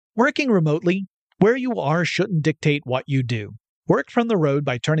Working remotely, where you are shouldn't dictate what you do. Work from the road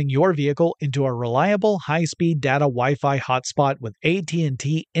by turning your vehicle into a reliable high-speed data Wi-Fi hotspot with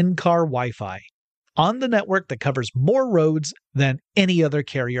AT&T in-car Wi-Fi. On the network that covers more roads than any other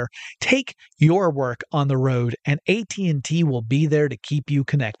carrier, take your work on the road and AT&T will be there to keep you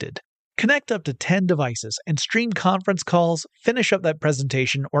connected. Connect up to 10 devices and stream conference calls, finish up that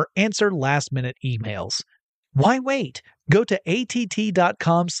presentation, or answer last-minute emails. Why wait? Go to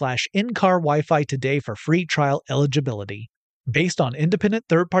att.com/in-car Wi-Fi today for free trial eligibility. Based on independent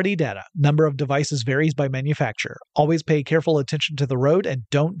third-party data, number of devices varies by manufacturer. Always pay careful attention to the road and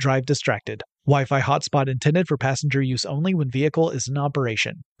don't drive distracted. Wi-Fi hotspot intended for passenger use only when vehicle is in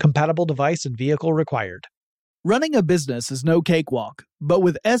operation. Compatible device and vehicle required. Running a business is no cakewalk, but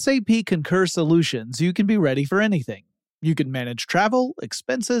with SAP Concur Solutions, you can be ready for anything. You can manage travel,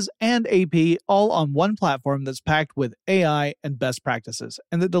 expenses, and AP all on one platform that's packed with AI and best practices,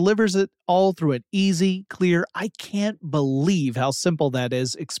 and that delivers it all through an easy, clear, I can't believe how simple that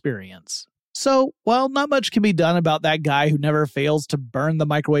is experience. So, while not much can be done about that guy who never fails to burn the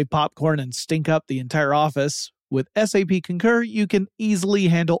microwave popcorn and stink up the entire office, with SAP Concur, you can easily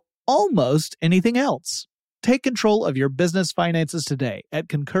handle almost anything else. Take control of your business finances today at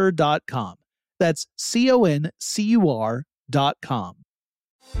Concur.com. That's CONCUR.com.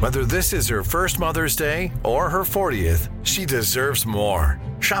 Whether this is her first Mother's Day or her 40th, she deserves more.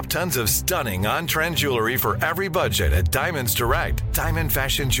 Shop tons of stunning on-trend jewelry for every budget at Diamonds Direct. Diamond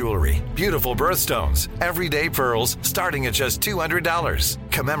fashion jewelry, beautiful birthstones, everyday pearls starting at just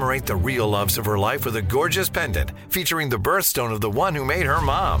 $200. Commemorate the real loves of her life with a gorgeous pendant featuring the birthstone of the one who made her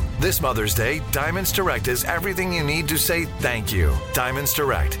mom. This Mother's Day, Diamonds Direct is everything you need to say thank you. Diamonds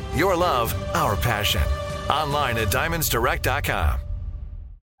Direct, your love, our passion. Online at diamondsdirect.com.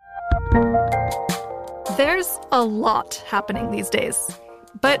 There's a lot happening these days,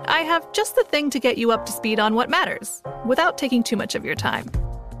 but I have just the thing to get you up to speed on what matters without taking too much of your time.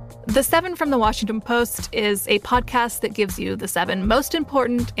 The 7 from the Washington Post is a podcast that gives you the 7 most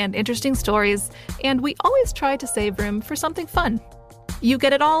important and interesting stories, and we always try to save room for something fun. You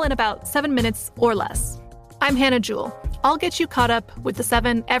get it all in about 7 minutes or less. I'm Hannah Jewell. I'll get you caught up with the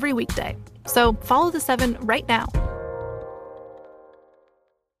 7 every weekday, so follow the 7 right now.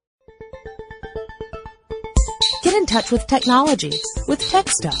 Get in touch with technology with Tech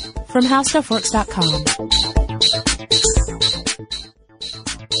Stuff from HowStuffWorks.com.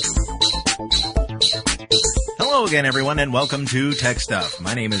 Hello again, everyone, and welcome to Tech Stuff.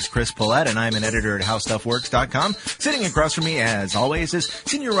 My name is Chris Pollette, and I'm an editor at HowStuffWorks.com. Sitting across from me, as always, is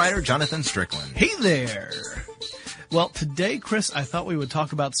senior writer Jonathan Strickland. Hey there! Well, today, Chris, I thought we would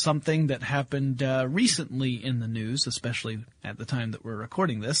talk about something that happened recently in the news, especially at the time that we're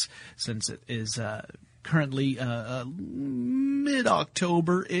recording this, since it is currently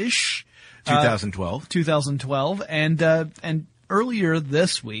mid-October-ish. 2012. And earlier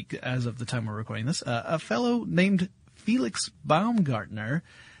this week, as of the time we're recording this, a fellow named Felix Baumgartner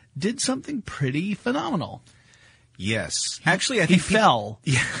did something pretty phenomenal. Yes. Actually, I He think fell.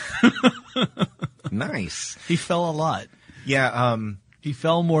 Yeah. Nice. He fell a lot. Yeah. He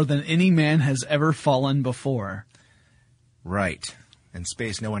fell more than any man has ever fallen before. Right. In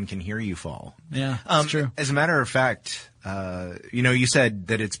space, no one can hear you fall. Yeah, that's true. As a matter of fact, you said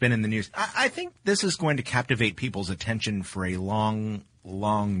that it's been in the news. I think this is going to captivate people's attention for a long,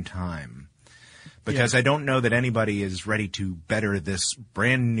 long time. Because I don't know that anybody is ready to better this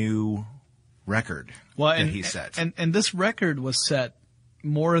brand new record that he set. And this record was set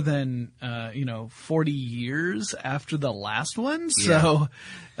more than 40 years after the last one. So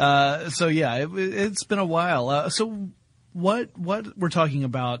it's been a while. What we're talking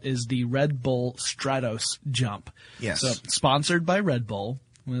about is the Red Bull Stratos jump. Yes. So sponsored by Red Bull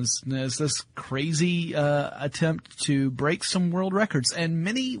was this crazy attempt to break some world records, and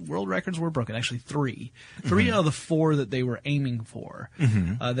many world records were broken. Actually, 3 out of the 4 that they were aiming for,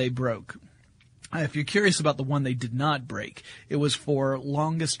 they broke. If you're curious about the one they did not break, it was for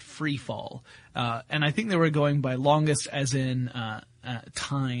longest free fall, and I think they were going by longest as in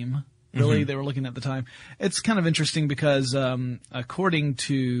time. Really, they were looking at the time. It's kind of interesting because, according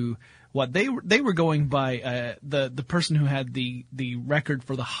to what they were going by, the person who had the record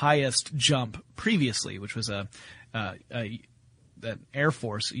for the highest jump previously, which was an Air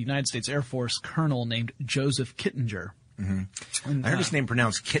Force, United States Air Force colonel named Joseph Kittinger. I heard his name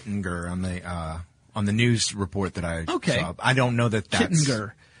pronounced Kittinger on the news report that I saw. I don't know that's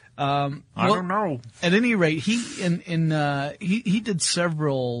Kittinger. I don't know. At any rate, he did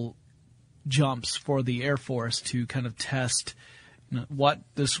several jumps for the Air Force to kind of test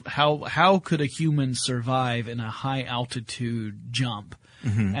how could a human survive in a high altitude jump.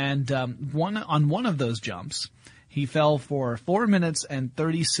 And on one of those jumps, he fell for 4 minutes and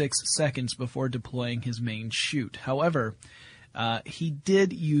 36 seconds before deploying his main chute. However, he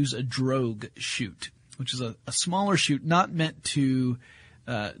did use a drogue chute, which is a smaller chute not meant to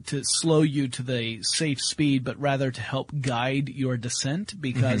slow you to the safe speed, but rather to help guide your descent,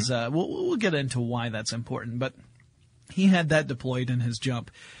 because we'll get into why that's important. But he had that deployed in his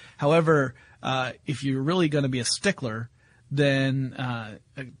jump. However, if you're really going to be a stickler, then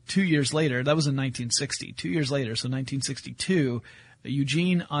 2 years later, that was in 1960, 2 years later, so 1962,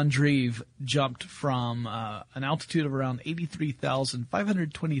 Eugene Andreev jumped from an altitude of around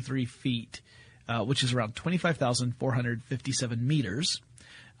 83,523 feet, which is around 25,457 meters,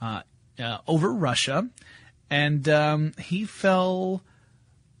 over Russia, and he fell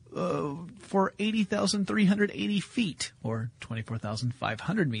for 80,380 feet, or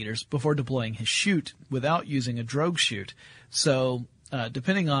 24,500 meters, before deploying his chute without using a drogue chute. So,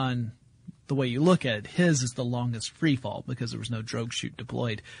 depending on the way you look at it, his is the longest free fall because there was no drogue chute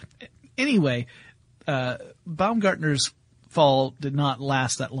deployed. Anyway, Baumgartner's fall did not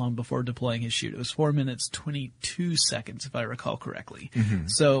last that long before deploying his chute. It was 4 minutes, 22 seconds, if I recall correctly.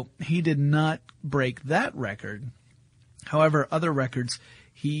 So he did not break that record. However, other records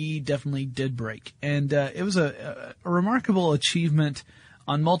he definitely did break. And it was a remarkable achievement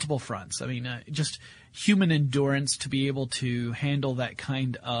on multiple fronts. I mean, just human endurance to be able to handle that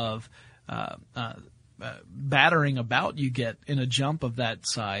kind of battering about you get in a jump of that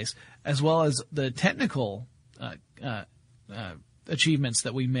size, as well as the technical achievements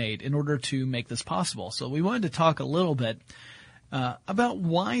that we made in order to make this possible. So we wanted to talk a little bit about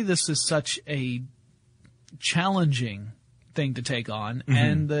why this is such a challenging thing to take on,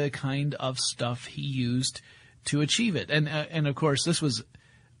 and the kind of stuff he used to achieve it. And of course, this was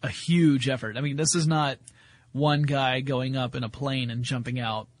a huge effort. I mean, this is not one guy going up in a plane and jumping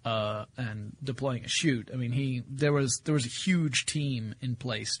out and deploying a chute. I mean, there was a huge team in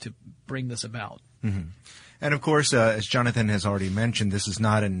place to bring this about. And of course, as Jonathan has already mentioned, this is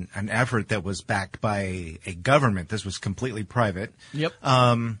not an effort that was backed by a government. This was completely private. Yep.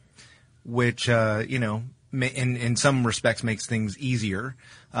 Which in some respects makes things easier.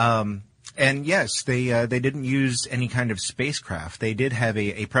 And yes, they didn't use any kind of spacecraft. They did have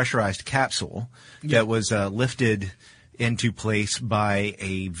a pressurized capsule that was lifted into place by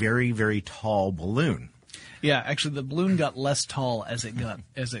a very, very tall balloon. Yeah, actually, the balloon got less tall as it got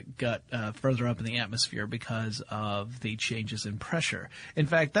further up in the atmosphere because of the changes in pressure. In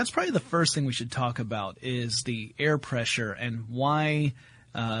fact, that's probably the first thing we should talk about is the air pressure and why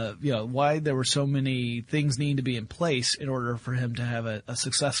there were so many things needing to be in place in order for him to have a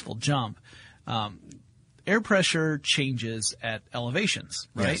successful jump. Air pressure changes at elevations,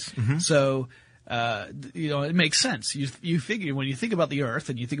 right? Yes. So, it makes sense. You figure when you think about the Earth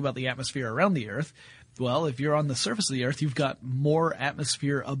and you think about the atmosphere around the Earth, well, if you're on the surface of the Earth, you've got more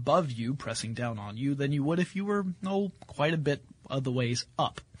atmosphere above you pressing down on you than you would if you were, quite a bit of the ways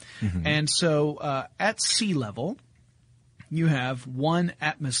up. And so, at sea level, you have 1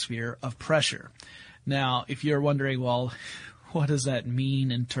 atmosphere of pressure. Now, if you're wondering, well, what does that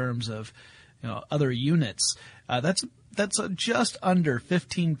mean in terms of, other units? That's just under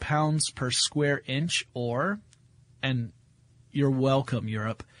 15 pounds per square inch, and you're welcome,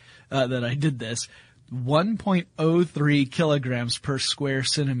 Europe, that I did this, 1.03 kilograms per square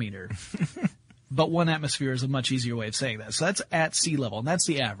centimeter. But 1 atmosphere is a much easier way of saying that. So that's at sea level, and that's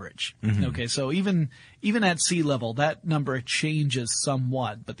the average. Okay, so even at sea level, that number changes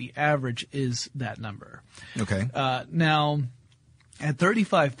somewhat, but the average is that number. Okay. Now, at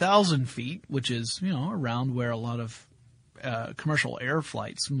 35,000 feet, which is, around where a lot of commercial air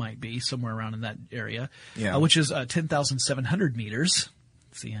flights might be, somewhere around in that area, which is 10,700 meters.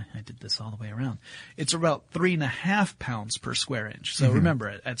 See, I did this all the way around. It's about 3.5 pounds per square inch. So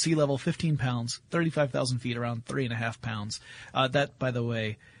remember, at sea level, 15 pounds, 35,000 feet, around 3.5 pounds. That, by the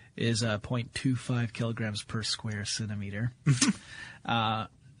way, is 0.25 kilograms per square centimeter. Or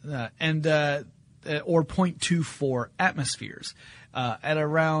 0.24 atmospheres. At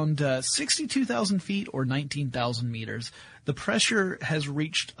around 62,000 feet or 19,000 meters, the pressure has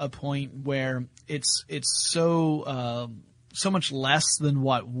reached a point where it's so much less than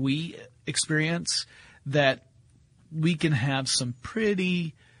what we experience that we can have some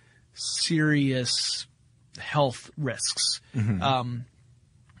pretty serious health risks.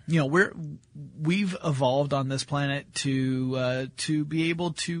 We've evolved on this planet to be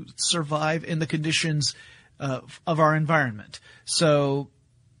able to survive in the conditions of our environment. So,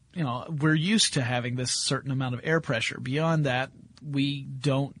 we're used to having this certain amount of air pressure. Beyond that, we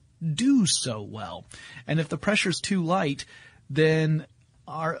don't do so well. And if the pressure's too light, then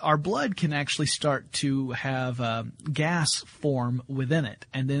our blood can actually start to have gas form within it,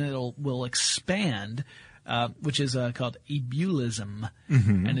 and then will expand, which is called ebullism,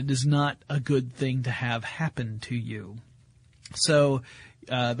 and it is not a good thing to have happen to you. So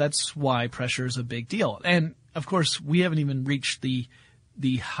that's why pressure is a big deal. And of course, we haven't even reached the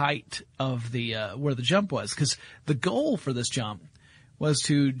height of the where the jump was, because the goal for this jump was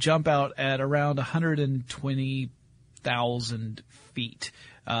to jump out at around 120,000 feet.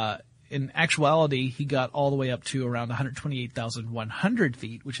 In actuality, he got all the way up to around 128,100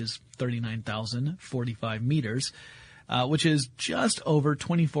 feet, which is 39,045 meters, which is just over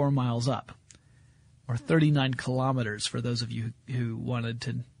 24 miles up, or 39 kilometers for those of you who wanted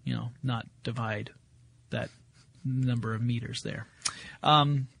to, not divide that number of meters there.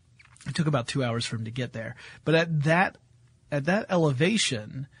 It took about 2 hours for him to get there. But at that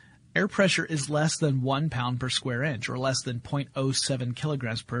elevation, air pressure is less than 1 pound per square inch, or less than 0.07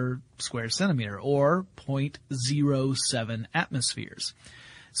 kilograms per square centimeter, or 0.07 atmospheres.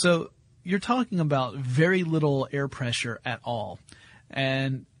 So you're talking about very little air pressure at all.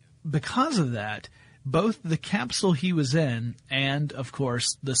 And because of that, both the capsule he was in and, of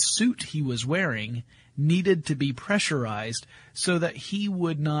course, the suit he was wearing needed to be pressurized so that he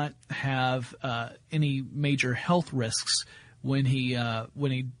would not have any major health risks when he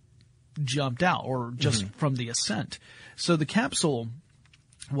jumped out, or just from the ascent. So the capsule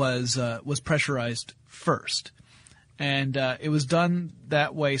was pressurized first, and it was done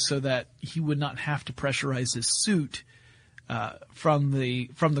that way so that he would not have to pressurize his suit from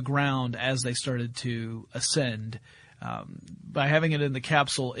the ground as they started to ascend. By having it in the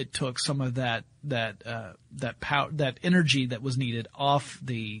capsule, it took some of that power, that energy that was needed off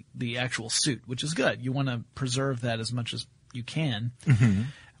the actual suit, which is good. You want to preserve that as much as you can.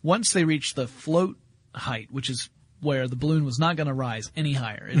 Once they reached the float height, which is where the balloon was not going to rise any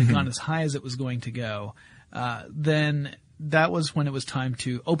higher, it had gone as high as it was going to go, then that was when it was time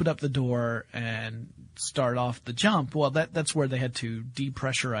to open up the door and start off the jump. Well, that's where they had to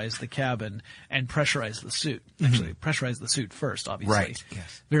depressurize the cabin and pressurize the suit. Actually, pressurize the suit first, obviously. Right,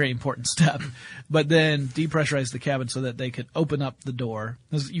 yes. Very important step. But then depressurize the cabin so that they could open up the door.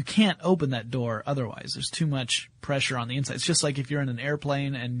 Because you can't open that door otherwise. There's too much pressure on the inside. It's just like if you're in an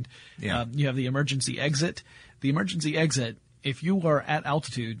airplane and you have the emergency exit. The emergency exit, if you are at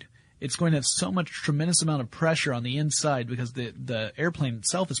altitude, it's going to have so much tremendous amount of pressure on the inside because the airplane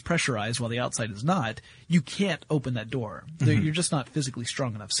itself is pressurized while the outside is not. You can't open that door. You're just not physically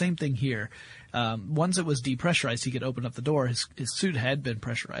strong enough. Same thing here. Once it was depressurized, he could open up the door. His suit had been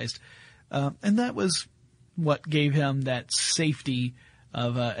pressurized. And that was what gave him that safety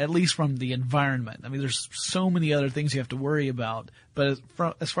of, at least from the environment. I mean, there's so many other things you have to worry about, but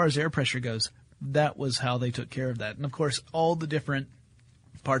as far as air pressure goes, that was how they took care of that. And of course, all the different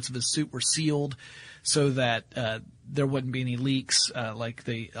parts of his suit were sealed so that there wouldn't be any leaks. Like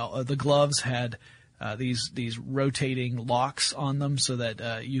the gloves had these rotating locks on them so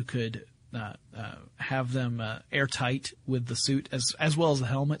that you could have them airtight with the suit as well as the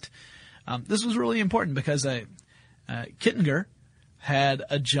helmet. This was really important because Kittinger had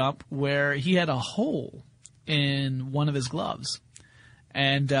a jump where he had a hole in one of his gloves,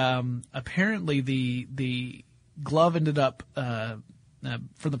 and apparently the glove ended up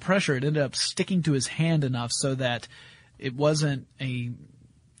for the pressure, it ended up sticking to his hand enough so that it wasn't a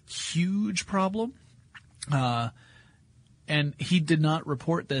huge problem. And he did not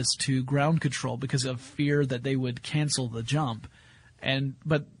report this to ground control because of fear that they would cancel the jump.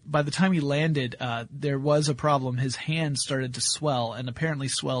 But by the time he landed, there was a problem. His hand started to swell, and apparently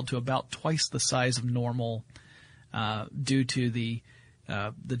swelled to about twice the size of normal, due to the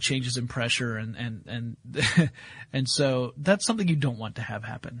changes in pressure and so that's something you don't want to have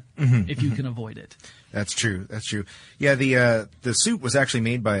happen if you can avoid it. That's true. That's true. Yeah, the suit was actually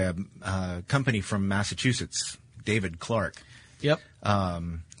made by a company from Massachusetts, David Clark. Yep.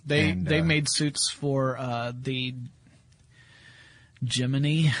 They made suits for the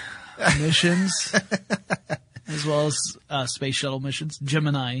Gemini missions. As well as space shuttle missions,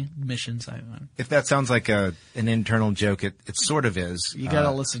 Gemini missions. If that sounds like an internal joke, it sort of is. You got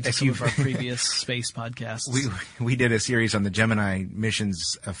to listen to some of our previous space podcasts. We did a series on the Gemini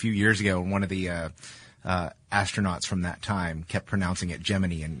missions a few years ago, and one of the astronauts from that time kept pronouncing it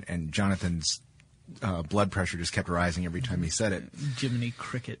Gemini, and Jonathan's blood pressure just kept rising every time he said it. Jiminy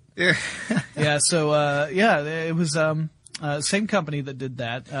Cricket. Yeah. So it was. Same company that did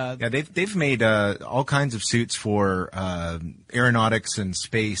that. Yeah, they've made all kinds of suits for aeronautics and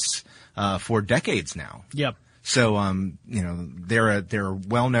space for decades now. Yep. So they're a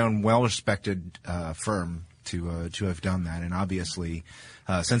well-known, well-respected firm to have done that. And obviously,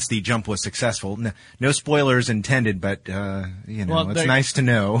 since the jump was successful, no spoilers intended, but it's nice to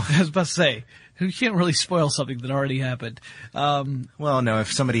know. I was about to say, you can't really spoil something that already happened. Well, no,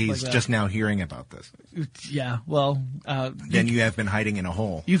 if somebody's just now hearing about this. Yeah, well, then you have been hiding in a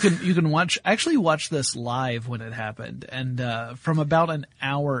hole. You can watch this live when it happened, and from about an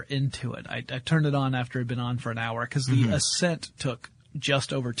hour into it, I turned it on after it had been on for an hour, because the ascent took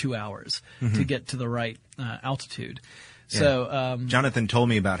just over 2 hours to get to the right altitude. Yeah. So Jonathan told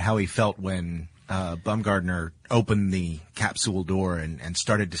me about how he felt when Bumgardner opened the capsule door and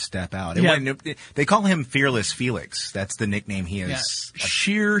started to step out. They call him Fearless Felix. That's the nickname he has. Yeah.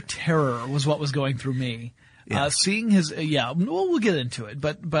 Sheer terror was what was going through me. Yeah. Seeing his, we'll get into it,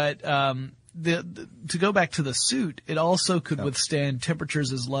 but to go back to the suit, it also could withstand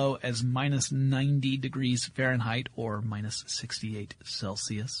temperatures as low as minus 90 degrees Fahrenheit or minus 68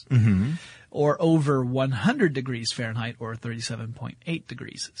 Celsius, or over 100 degrees Fahrenheit or 37.8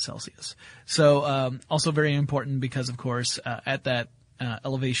 degrees Celsius. So, also very important because, of course, at that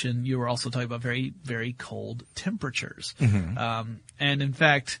elevation, you were also talking about very, very cold temperatures. And in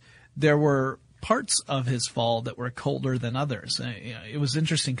fact, there were parts of his fall that were colder than others. It was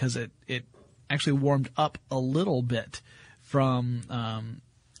interesting because it actually warmed up a little bit from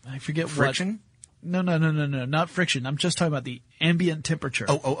I forget friction? No, not friction. I'm just talking about the ambient temperature.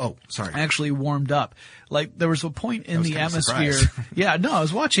 Oh, sorry. Actually warmed up. Like there was a point in the atmosphere. Yeah, no, I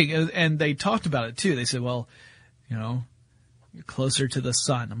was watching and they talked about it too. They said, well, you're closer to the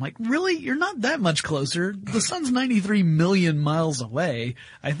sun. I'm like, really? You're not that much closer. The sun's 93 million miles away.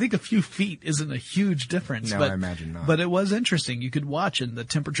 I think a few feet isn't a huge difference. No, I imagine not. But it was interesting. You could watch and the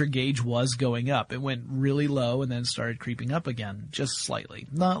temperature gauge was going up. It went really low and then started creeping up again, just slightly.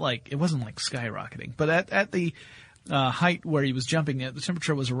 It wasn't like skyrocketing. But at the height where he was jumping, the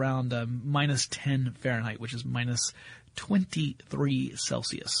temperature was around minus 10 Fahrenheit, which is minus 23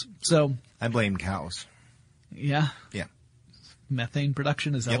 Celsius. So I blame cows. Yeah? Yeah. Methane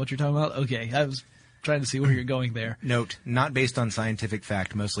production? Is that what you're talking about? Okay. I was trying to see where you're going there. Note, not based on scientific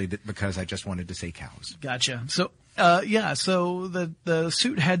fact, mostly because I just wanted to say cows. Gotcha. So, so the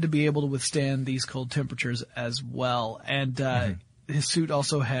suit had to be able to withstand these cold temperatures as well. And, his suit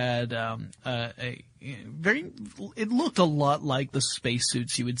also had, it looked a lot like the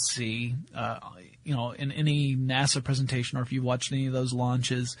spacesuits you would see, in any NASA presentation, or if you watched any of those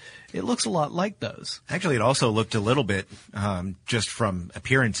launches, it looks a lot like those. Actually, it also looked a little bit, just from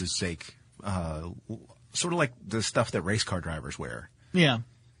appearance's sake, sort of like the stuff that race car drivers wear. Yeah.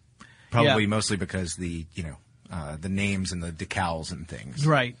 Probably mostly because the names and the decals and things.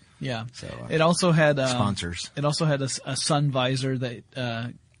 Right. Yeah. So it also had sponsors. It also had a sun visor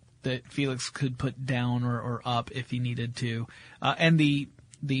that Felix could put down or up if he needed to, and the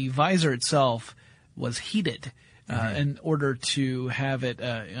visor itself was heated in order to have it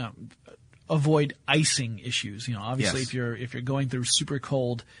avoid icing issues. Obviously, if you're going through super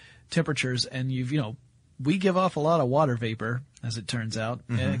cold temperatures and we give off a lot of water vapor, as it turns out,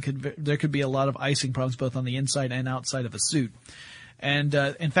 and there could be a lot of icing problems both on the inside and outside of a suit. And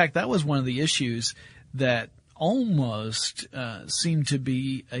in fact, that was one of the issues that almost seemed to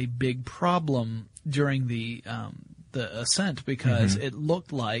be a big problem during the ascent, because it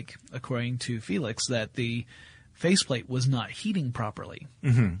looked like, according to Felix, that the faceplate was not heating properly.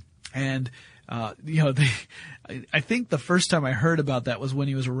 And I think the first time I heard about that was when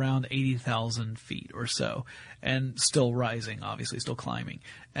he was around 80,000 feet or so, and still rising, obviously still climbing.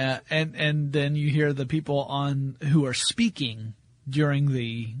 And then you hear the people who are speaking during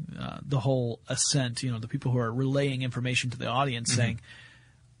the whole ascent, the people who are relaying information to the audience, saying,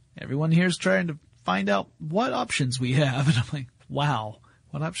 everyone here is trying to find out what options we have. And I'm like, wow,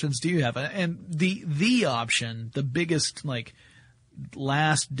 what options do you have? And the option, the biggest,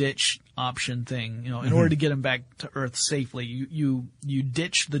 last ditch option thing, in order to get him back to Earth safely, you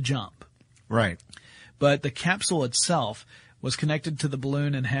ditch the jump. Right. But the capsule itself was connected to the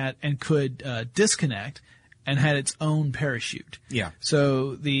balloon and could disconnect and had its own parachute. Yeah.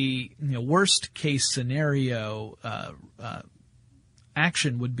 So the worst case scenario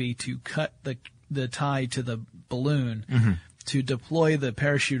action would be to cut the tie to the balloon, to deploy the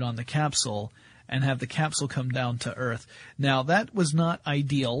parachute on the capsule and have the capsule come down to Earth. Now that was not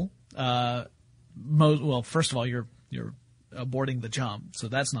ideal. Well, first of all, you're aborting the jump, so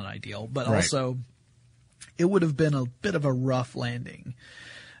that's not ideal. But also, it would have been a bit of a rough landing.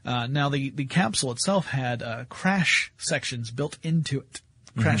 Now the capsule itself had crash sections built into it,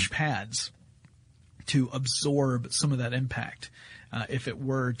 crash pads, to absorb some of that impact if it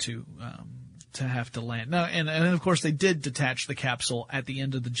were to to have to land. Now, and of course they did detach the capsule at the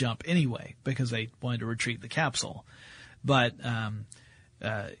end of the jump anyway, because they wanted to retrieve the capsule. But,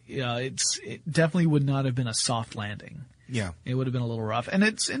 it definitely would not have been a soft landing. Yeah. It would have been a little rough. And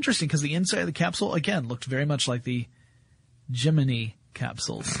it's interesting because the inside of the capsule, again, looked very much like the Gemini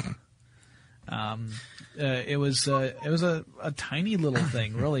capsules. It was a tiny little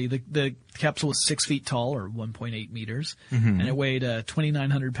thing, really. The capsule was 6 feet tall, or 1.8 meters, and it weighed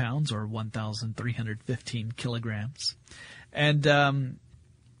 2,900 pounds, or 1,315 kilograms. And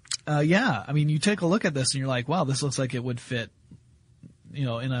you take a look at this and you're like, wow, this looks like it would fit, in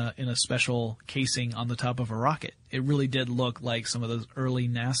a special casing on the top of a rocket. It really did look like some of those early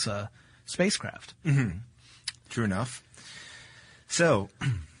NASA spacecraft. Mm-hmm. True enough. So,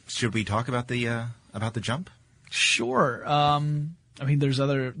 should we talk about the jump? Sure. There are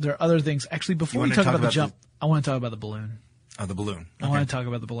other things. Actually, before we talk about the jump, I want to talk about the balloon. Oh, the balloon. Okay. I want to talk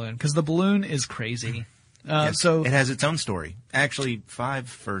about the balloon because the balloon is crazy. Yes, so it has its own story. Actually,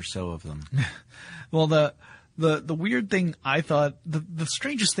 5 or so of them. Well, the weird thing I thought, the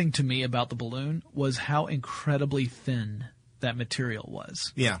strangest thing to me about the balloon was how incredibly thin that material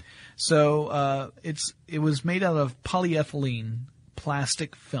was. Yeah. So it was made out of polyethylene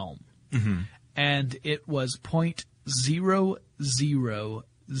plastic film, and it was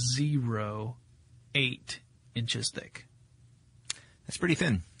 0.0008 inches thick. That's pretty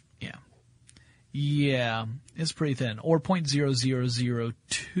thin. Yeah, it's pretty thin. Or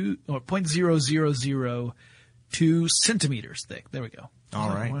 0.0002 or 0.0002 centimeters thick. There we go. All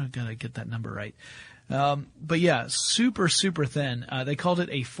right. I gotta get that number right. But yeah, super, super thin. They called it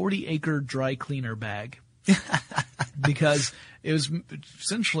a 40-acre dry cleaner bag because it was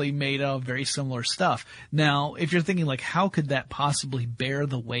essentially made out of very similar stuff. Now, if you're thinking like, how could that possibly bear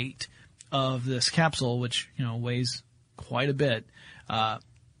the weight of this capsule, which, weighs quite a bit,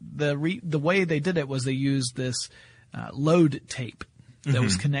 the way they did it was they used this load tape that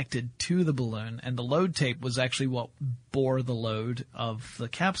was connected to the balloon, and the load tape was actually what bore the load of the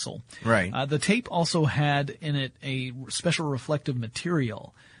capsule. Right. The tape also had in it a special reflective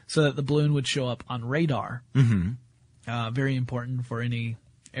material so that the balloon would show up on radar. Very important for any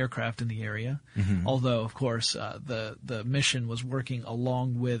aircraft in the area. Although, of course, the mission was working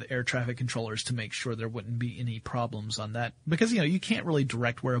along with air traffic controllers to make sure there wouldn't be any problems on that. Because, you can't really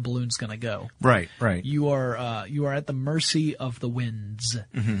direct where a balloon's going to go. Right. You are at the mercy of the winds.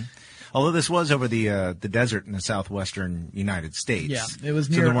 Although this was over the desert in the southwestern United States. Yeah, it was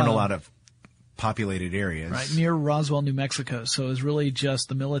near. So there weren't a lot of populated areas. Right, near Roswell, New Mexico. So it was really just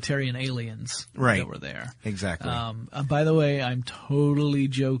the military and aliens that were there. Exactly. By the way, I'm totally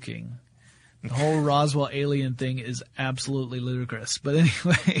joking. The whole Roswell alien thing is absolutely ludicrous. But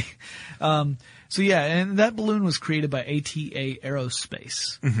anyway, so yeah, and that balloon was created by ATA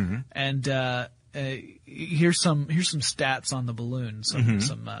Aerospace. And here's some stats on the balloon. Some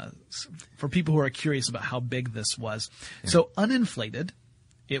for people who are curious about how big this was. Yeah. So uninflated,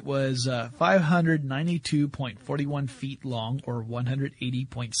 it was 592.41 feet long, or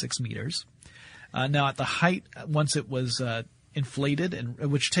 180.6 meters. Now, at the height, once it was inflated, and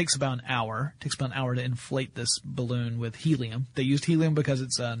which takes about an hour, to inflate this balloon with helium. They used helium because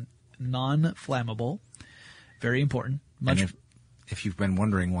it's non-flammable. Very important. And if you've been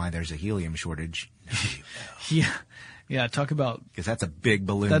wondering why there's a helium shortage, Yeah, talk about... Because that's a big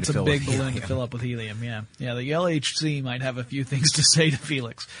balloon to fill up with helium, yeah. Yeah, the LHC might have a few things to say to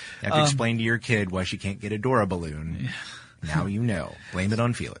Felix. You have to explain to your kid why she can't get a Dora balloon. Now you know. Blame it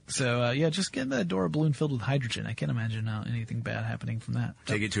on Felix. So, just get that Dora balloon filled with hydrogen. I can't imagine anything bad happening from that.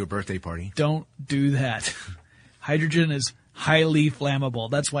 Take it to a birthday party. Don't do that. Hydrogen is highly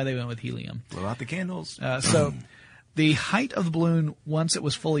flammable. That's why they went with helium. Blow out the candles. So... The height of the balloon, once it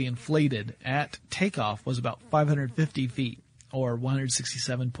was fully inflated at takeoff, was about 550 feet, or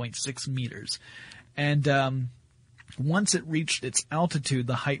 167.6 meters. And once it reached its altitude,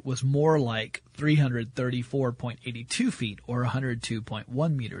 the height was more like 334.82 feet, or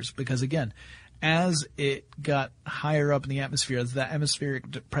 102.1 meters. Because again, as it got higher up in the atmosphere, as the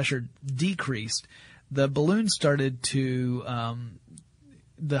atmospheric pressure decreased, the balloon started to...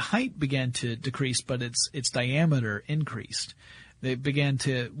 the height began to decrease, but its diameter increased. It began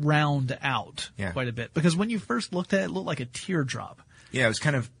to round out quite a bit. Because when you first looked at it, it looked like a teardrop. Yeah, it was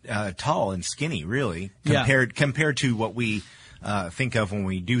kind of tall and skinny, really, compared to what we think of when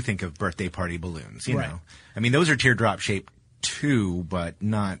we do think of birthday party balloons. You know, I mean, those are teardrop shaped too, but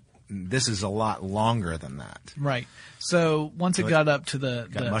not. This is a lot longer than that. Right. So once it got up to got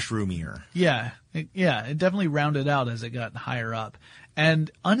mushroomier. Yeah. It definitely rounded out as it got higher up.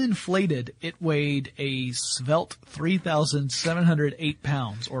 And uninflated, it weighed a svelte 3,708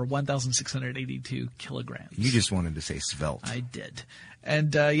 pounds, or 1,682 kilograms. You just wanted to say svelte. I did.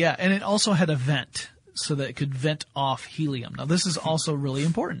 And and it also had a vent so that it could vent off helium. Now, this is also really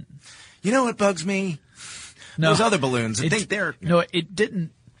important. You know what bugs me? No, those other balloons. I think they're... No, it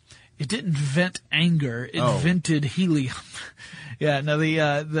didn't vent anger. It vented helium. Yeah, no,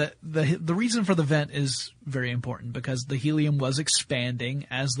 the reason for the vent is very important because the helium was expanding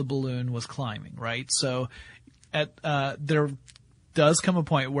as the balloon was climbing, right? So there does come a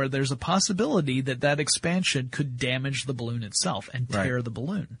point where there's a possibility that expansion could damage the balloon itself and tear the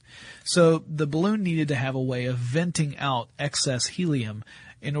balloon. So the balloon needed to have a way of venting out excess helium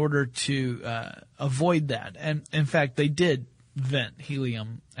in order to avoid that. And in fact, they did vent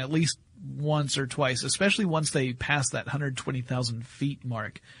helium at least once or twice, especially once they passed that 120,000 feet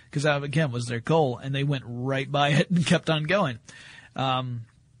mark, because that, again, was their goal, and they went right by it and kept on going.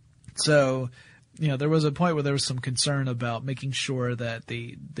 So, there was a point where there was some concern about making sure that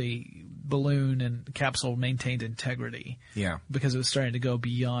the balloon and capsule maintained integrity. Yeah. Because it was starting to go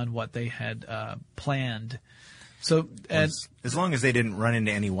beyond what they had planned. So, as long as they didn't run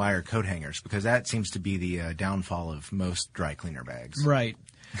into any wire coat hangers, because that seems to be the downfall of most dry cleaner bags. Right.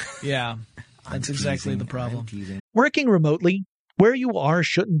 Yeah. That's exactly the problem. Working remotely, where you are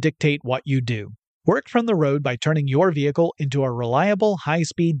shouldn't dictate what you do. Work from the road by turning your vehicle into a reliable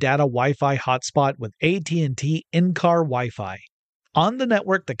high-speed data Wi-Fi hotspot with AT&T in-car Wi-Fi. On the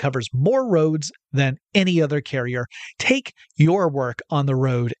network that covers more roads than any other carrier, take your work on the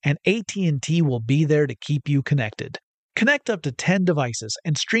road and AT&T will be there to keep you connected. Connect up to 10 devices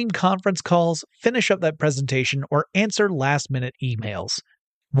and stream conference calls, finish up that presentation, or answer last-minute emails.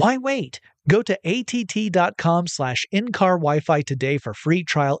 Why wait? Go to att.com/in-car Wi-Fi today for free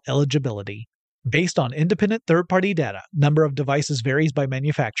trial eligibility. Based on independent third-party data, number of devices varies by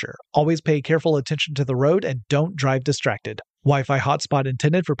manufacturer. Always pay careful attention to the road and don't drive distracted. Wi-Fi hotspot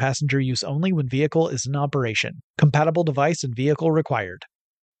intended for passenger use only when vehicle is in operation. Compatible device and vehicle required.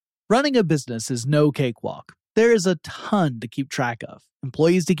 Running a business is no cakewalk. There is a ton to keep track of.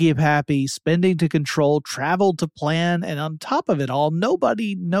 Employees to keep happy, spending to control, travel to plan, and on top of it all,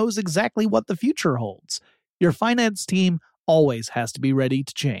 nobody knows exactly what the future holds. Your finance team always has to be ready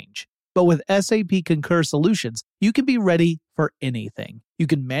to change. But with SAP Concur Solutions, you can be ready for anything. You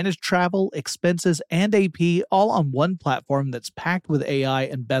can manage travel, expenses, and AP all on one platform that's packed with AI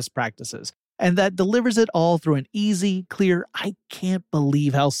and best practices, and that delivers it all through an easy, clear, I can't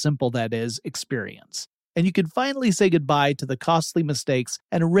believe how simple that is experience. And you can finally say goodbye to the costly mistakes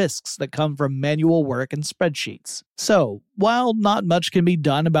and risks that come from manual work and spreadsheets. So, while not much can be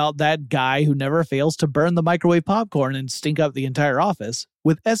done about that guy who never fails to burn the microwave popcorn and stink up the entire office,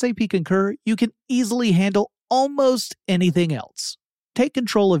 with SAP Concur, you can easily handle almost anything else. Take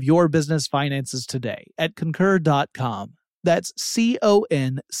control of your business finances today at Concur.com. That's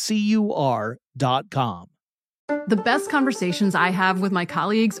CONCUR.com. The best conversations I have with my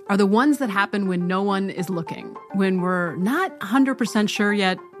colleagues are the ones that happen when no one is looking, when we're not 100% sure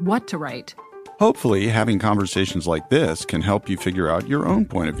yet what to write. Hopefully, having conversations like this can help you figure out your own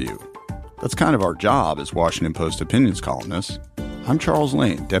point of view. That's kind of our job as Washington Post opinions columnists. I'm Charles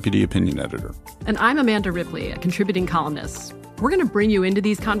Lane, Deputy Opinion Editor. And I'm Amanda Ripley, a contributing columnist. We're going to bring you into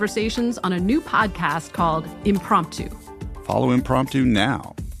these conversations on a new podcast called Impromptu. Follow Impromptu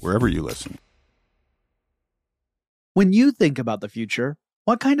now, wherever you listen. When you think about the future,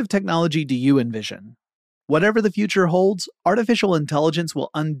 what kind of technology do you envision? Whatever the future holds, artificial intelligence will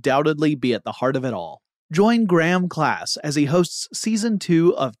undoubtedly be at the heart of it all. Join Graham Class as he hosts Season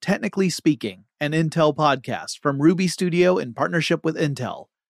 2 of Technically Speaking, an Intel podcast from Ruby Studio in partnership with Intel.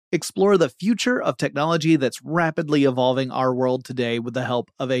 Explore the future of technology that's rapidly evolving our world today with the help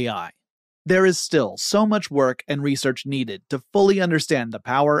of AI. There is still so much work and research needed to fully understand the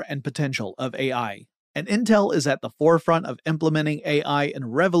power and potential of AI. And Intel is at the forefront of implementing AI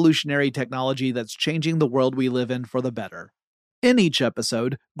and revolutionary technology that's changing the world we live in for the better. In each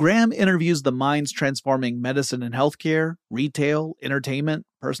episode, Graham interviews the minds transforming medicine and healthcare, retail, entertainment,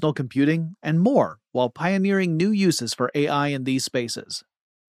 personal computing, and more, while pioneering new uses for AI in these spaces.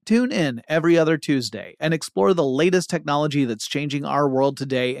 Tune in every other Tuesday and explore the latest technology that's changing our world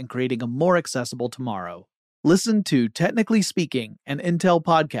today and creating a more accessible tomorrow. Listen to Technically Speaking, an Intel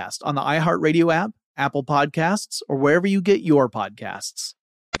podcast on the iHeartRadio app, Apple Podcasts, or wherever you get your podcasts.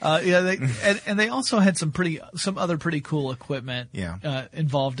 They also had some other pretty cool equipment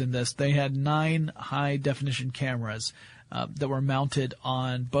involved in this. They had 9 high-definition cameras that were mounted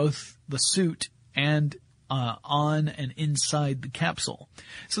on both the suit and on and inside the capsule.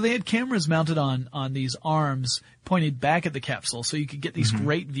 So they had cameras mounted on these arms pointed back at the capsule, so you could get these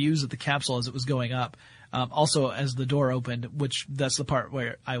great views of the capsule as it was going up. Also, as the door opened, which that's the part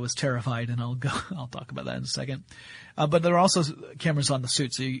where I was terrified, and I'll talk about that in a second. But there are also cameras on the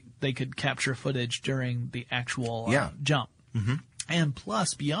suit, so they could capture footage during the actual jump. Mm-hmm. And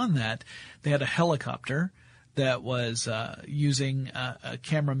plus, beyond that, they had a helicopter that was using a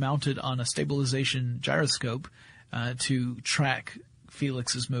camera mounted on a stabilization gyroscope to track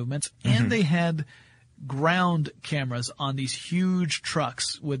Felix's movements. Mm-hmm. And they had ground cameras on these huge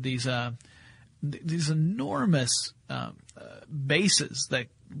trucks with these enormous bases that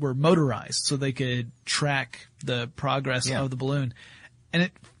were motorized, so they could track the progress of the balloon.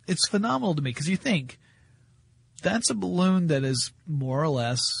 And it's phenomenal to me, because you think that's a balloon that is more or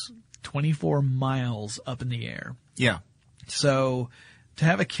less 24 miles up in the air. Yeah. So to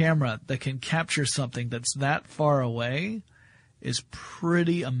have a camera that can capture something that's that far away is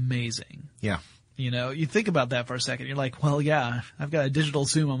pretty amazing. Yeah. You know, you think about that for a second. You're like, well, yeah, I've got a digital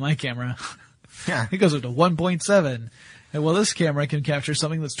zoom on my camera. Yeah. It goes up to 1.7. And well, this camera can capture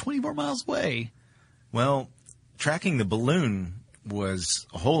something that's 24 miles away. Well, tracking the balloon was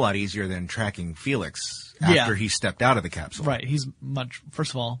a whole lot easier than tracking Felix after he stepped out of the capsule. Right. He's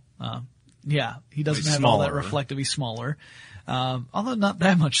first of all, he doesn't have all that reflective. He's smaller. Although not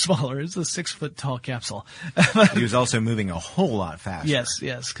that much smaller. It's a 6 foot tall capsule. He was also moving a whole lot faster. Yes,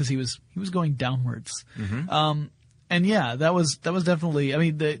 because he was going downwards. Mm-hmm. And yeah, that was definitely, I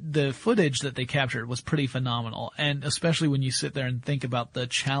mean, the footage that they captured was pretty phenomenal. And especially when you sit there and think about the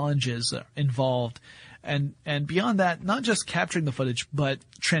challenges involved. And beyond that, not just capturing the footage, but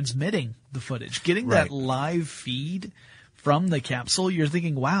transmitting the footage, getting that live feed from the capsule. You're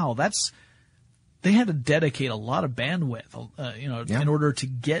thinking, wow, they had to dedicate a lot of bandwidth, in order to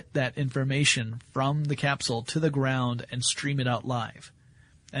get that information from the capsule to the ground and stream it out live.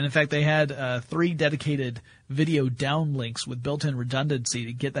 And in fact, they had 3 dedicated video downlinks with built-in redundancy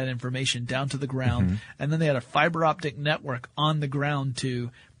to get that information down to the ground. Mm-hmm. And then they had a fiber optic network on the ground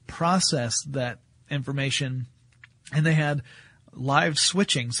to process that information. And they had live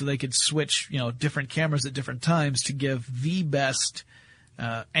switching, so they could switch, different cameras at different times to give the best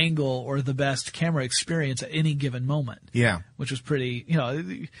angle or the best camera experience at any given moment. Yeah. Which was pretty,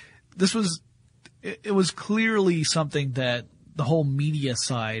 it was clearly something that the whole media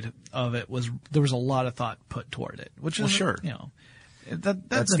side of it there was a lot of thought put toward it, which is, sure.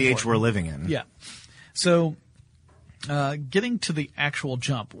 That's the age we're living in. Yeah. So, getting to the actual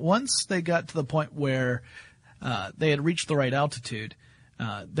jump, once they got to the point where, they had reached the right altitude,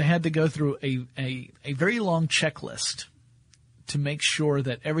 they had to go through a very long checklist to make sure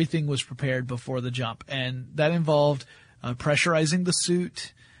that everything was prepared before the jump. And that involved, pressurizing the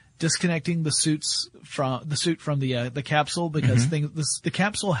suit, disconnecting the suit from the capsule, because the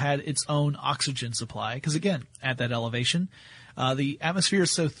capsule had its own oxygen supply. Because again, at that elevation, the atmosphere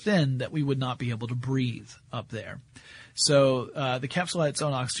is so thin that we would not be able to breathe up there. So the capsule had its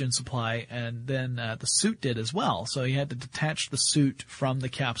own oxygen supply, and then the suit did as well. So you had to detach the suit from the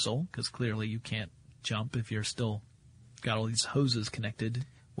capsule, because clearly you can't jump if you're still got all these hoses connected.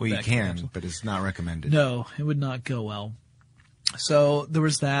 Well, you can, but it's not recommended. No, it would not go well. So there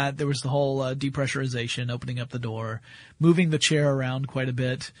was that. There was the whole depressurization, opening up the door, moving the chair around quite a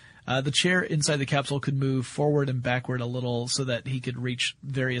bit. The chair inside the capsule could move forward and backward a little so that he could reach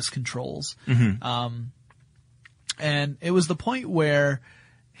various controls. Mm-hmm. And it was the point where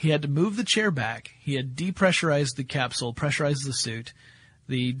he had to move the chair back. He had depressurized the capsule, pressurized the suit.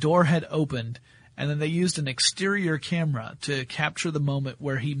 The door had opened, and then they used an exterior camera to capture the moment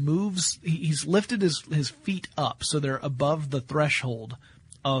where he moves. He's lifted his feet up so they're above the threshold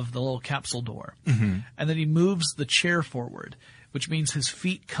of the little capsule door. Mm-hmm. And then he moves the chair forward, which means his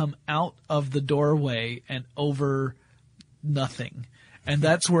feet come out of the doorway and over nothing. And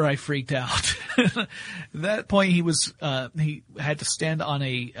that's where I freaked out. At that point, he had to stand on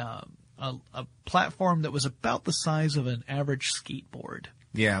a platform that was about the size of an average skateboard.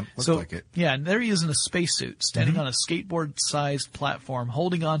 Yeah, looked like it. Yeah, and there he is in a spacesuit, standing on a skateboard-sized platform,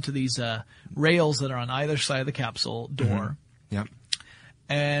 holding on to these rails that are on either side of the capsule door. Mm-hmm. Yep.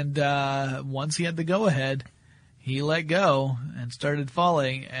 And once he had the go-ahead, he let go and started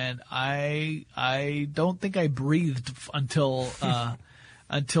falling, and I don't think I breathed until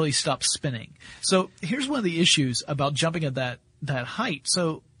he stopped spinning. So here's one of the issues about jumping at that height.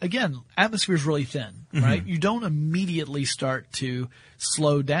 So again, atmosphere is really thin, right? Mm-hmm. You don't immediately start to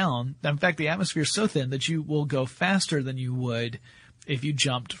slow down. In fact, the atmosphere is so thin that you will go faster than you would if you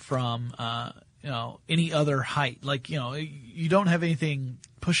jumped from any other height. Like, you don't have anything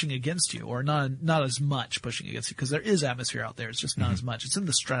pushing against you, or not as much pushing against you, because there is atmosphere out there. It's just not as much. It's in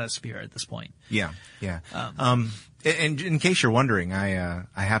the stratosphere at this point. Yeah. And in case you're wondering, I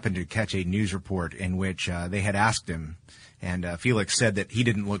happened to catch a news report in which they had asked him, and Felix said that he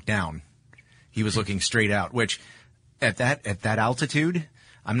didn't look down. He was looking straight out, which at that altitude,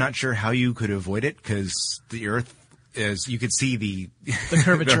 I'm not sure how you could avoid it, because the Earth is, you could see the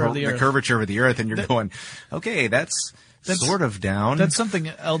curvature of the Earth. The curvature of the Earth, and you're going, okay, that's sort of down. That's something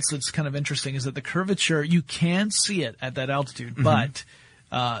else that's kind of interesting, is that the curvature, you can see it at that altitude, but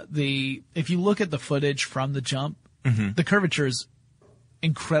if you look at the footage from the jump, the curvature is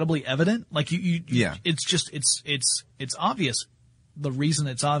incredibly evident. Like it's obvious. The reason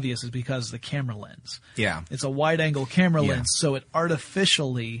it's obvious is because of the camera lens. Yeah. It's a wide angle camera lens, so it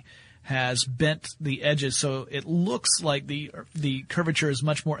artificially has bent the edges, so it looks like the curvature is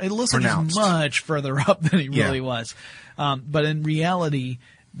much more, it looks pronounced. Like it's much further up than it really was. But in reality,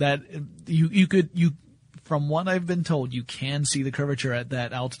 that you from what I've been told, you can see the curvature at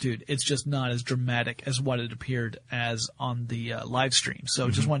that altitude. It's just not as dramatic as what it appeared as on the live stream. So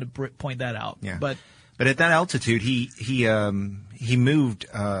just wanted to point that out. Yeah. But at that altitude, he moved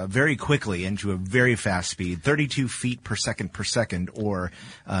very quickly into a very fast speed, 32 feet per second, or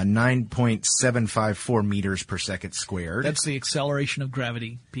 9.754 meters per second squared. That's the acceleration of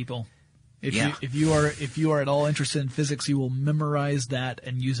gravity, people. If you are at all interested in physics, you will memorize that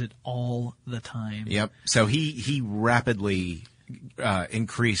and use it all the time. Yep. So he rapidly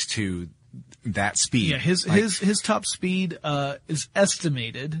increased to that speed. Yeah, his top speed is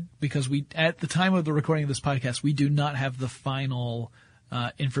estimated, because at the time of the recording of this podcast, we do not have the final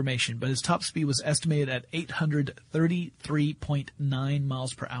information, but his top speed was estimated at 833.9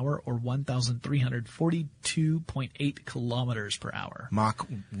 miles per hour, or 1,342.8 kilometers per hour. Mach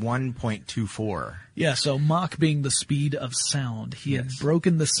 1.24. Yeah, so Mach being the speed of sound. He had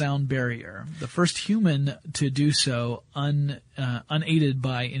broken the sound barrier. The first human to do so unaided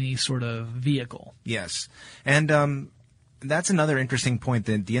by any sort of vehicle. Yes. And that's another interesting point.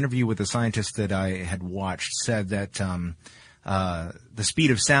 That the interview with the scientist that I had watched said that the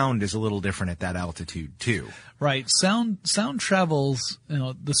speed of sound is a little different at that altitude too. Right. Sound travels,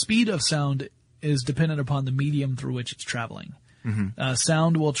 the speed of sound is dependent upon the medium through which it's traveling.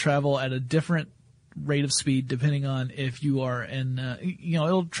 Sound will travel at a different rate of speed depending on if you are in,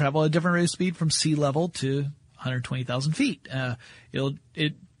 it'll travel at a different rate of speed from sea level to 120,000 feet.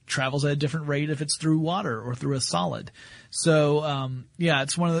 It travels at a different rate if it's through water or through a solid. So,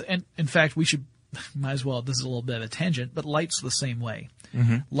 it's one of the, and in fact, might as well, this is a little bit of a tangent, but light's the same way.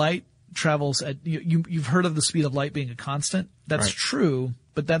 Light travels at, you've heard of the speed of light being a constant. That's true,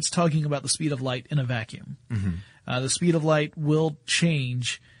 but that's talking about the speed of light in a vacuum. The speed of light will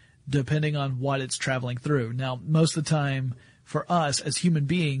change depending on what it's traveling through. Now, most of the time, for us as human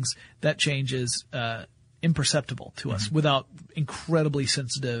beings, that change is imperceptible to us without incredibly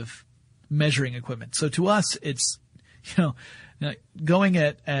sensitive measuring equipment. So to us, it's, going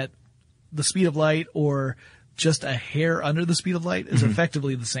at the speed of light or just a hair under the speed of light is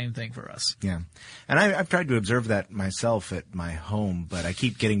effectively the same thing for us. Yeah. And I've tried to observe that myself at my home, but I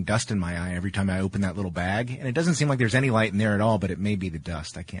keep getting dust in my eye every time I open that little bag. And it doesn't seem like there's any light in there at all, but it may be the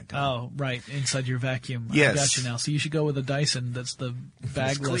dust. I can't tell. Oh, right. Inside your vacuum. Yes. I got you now. So you should go with a Dyson that's the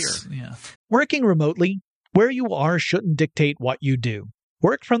bagless. Yeah. Working remotely, where you are shouldn't dictate what you do.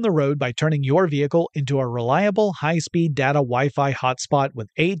 Work from the road by turning your vehicle into a reliable high-speed data Wi-Fi hotspot with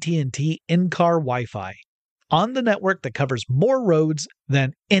AT&T in-car Wi-Fi. On the network that covers more roads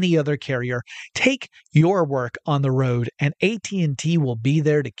than any other carrier, take your work on the road and AT&T will be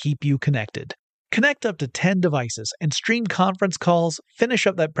there to keep you connected. Connect up to 10 devices and stream conference calls, finish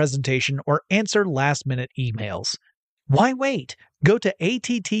up that presentation, or answer last-minute emails. Why wait? Go to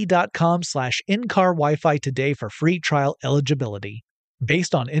att.com/in-car Wi-Fi today for free trial eligibility.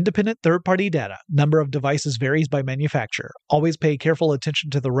 Based on independent third-party data, number of devices varies by manufacturer. Always pay careful attention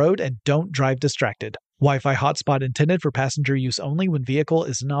to the road and don't drive distracted. Wi-Fi hotspot intended for passenger use only when vehicle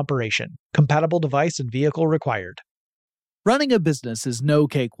is in operation. Compatible device and vehicle required. Running a business is no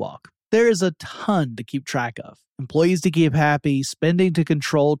cakewalk. There is a ton to keep track of. Employees to keep happy, spending to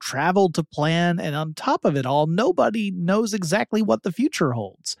control, travel to plan, and on top of it all, nobody knows exactly what the future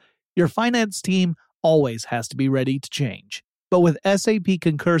holds. Your finance team always has to be ready to change. But with SAP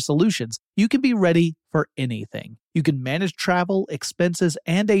Concur Solutions, you can be ready for anything. You can manage travel, expenses,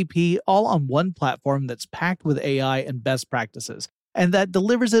 and AP all on one platform that's packed with AI and best practices, and that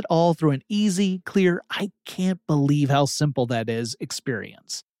delivers it all through an easy, clear, I can't believe how simple that is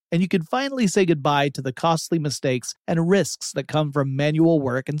experience. and you can finally say goodbye to the costly mistakes and risks that come from manual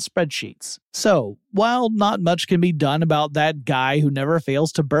work and spreadsheets. So, while not much can be done about that guy who never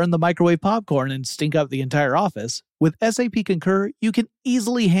fails to burn the microwave popcorn and stink up the entire office, with SAP Concur, you can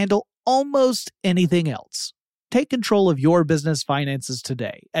easily handle almost anything else. Take control of your business finances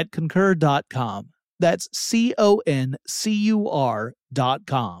today at Concur.com. That's CONCUR.com.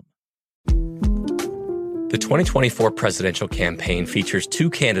 The 2024 presidential campaign features two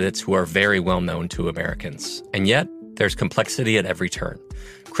candidates who are very well known to Americans. And yet, there's complexity at every turn.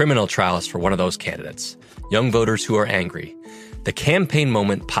 Criminal trials for one of those candidates. Young voters who are angry. The Campaign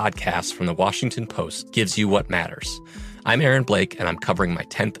Moment podcast from the Washington Post gives you what matters. I'm Aaron Blake, and I'm covering my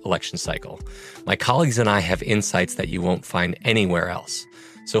 10th election cycle. My colleagues and I have insights that you won't find anywhere else.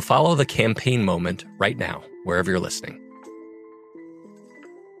 So follow the Campaign Moment right now, wherever you're listening.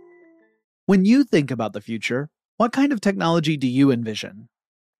 When you think about the future, what kind of technology do you envision?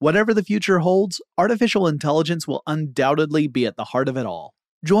 Whatever the future holds, artificial intelligence will undoubtedly be at the heart of it all.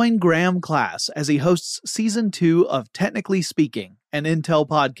 Join Graham Class as he hosts Season 2 of Technically Speaking, an Intel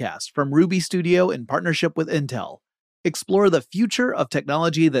podcast from Ruby Studio in partnership with Intel. Explore the future of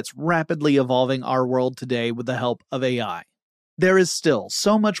technology that's rapidly evolving our world today with the help of AI. There is still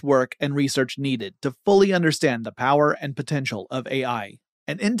so much work and research needed to fully understand the power and potential of AI.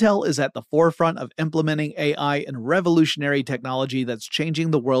 And Intel is at the forefront of implementing AI in revolutionary technology that's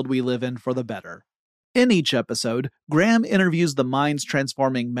changing the world we live in for the better. In each episode, Graham interviews the minds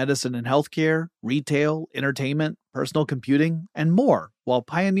transforming medicine and healthcare, retail, entertainment, personal computing, and more, while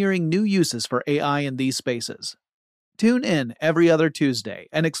pioneering new uses for AI in these spaces. Tune in every other Tuesday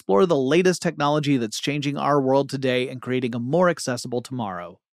and explore the latest technology that's changing our world today and creating a more accessible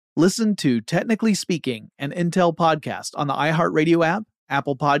tomorrow. Listen to Technically Speaking, an Intel podcast on the iHeartRadio app,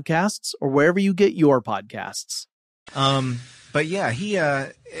 Apple Podcasts, or wherever you get your podcasts. But yeah,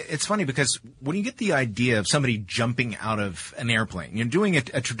 it's funny because when you get the idea of somebody jumping out of an airplane, you're doing a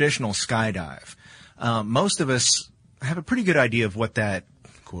traditional skydive, most of us have a pretty good idea of what that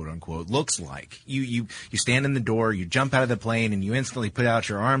quote unquote looks like. You stand in the door, you jump out of the plane, and you instantly put out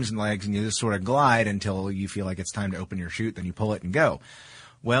your arms and legs, and you just sort of glide until you feel like it's time to open your chute, then you pull it and go.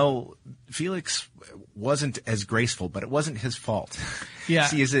 Well, Felix wasn't as graceful, but it wasn't his fault. Yeah.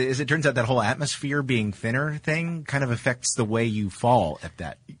 See, as it turns out, that whole atmosphere being thinner thing kind of affects the way you fall at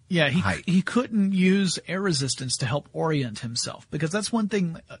that height. He couldn't use air resistance to help orient himself, because that's one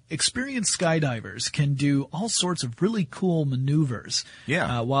thing. Experienced skydivers can do all sorts of really cool maneuvers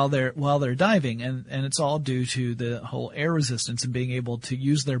while they're diving, and it's all due to the whole air resistance and being able to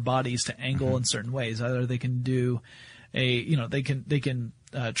use their bodies to angle in certain ways. Either they can do they can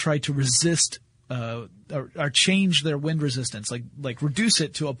try to resist or change their wind resistance, like reduce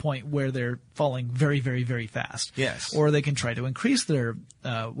it to a point where they're falling very, very, very fast. Yes. Or they can try to increase their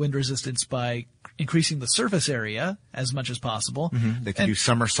wind resistance by increasing the surface area as much as possible. Mm-hmm. They can do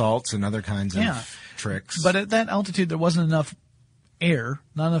somersaults and other kinds of tricks. But at that altitude, there wasn't enough air,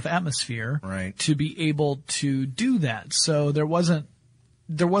 not enough atmosphere, to be able to do that. So there wasn't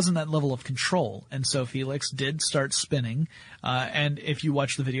that level of control. And so Felix did start spinning. And if you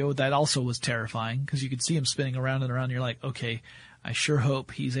watch the video, that also was terrifying, because you could see him spinning around and around. And you're like, okay, I sure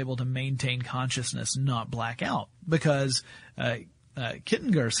hope he's able to maintain consciousness and not black out, because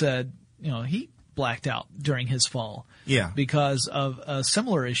Kittinger said, he blacked out during his fall. Yeah. Because of a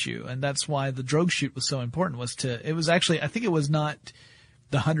similar issue. And that's why the drogue chute was so important, it was actually, I think it was not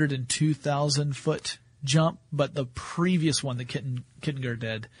the 102,000 foot jump, but the previous one that Kittinger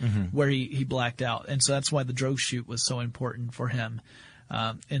did, where he blacked out. And so that's why the drogue chute was so important for him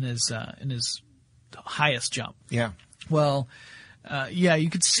in his highest jump. Yeah. Well, you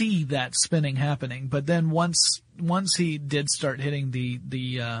could see that spinning happening, but then once he did start hitting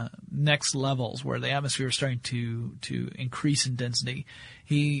the next levels where the atmosphere was starting to increase in density,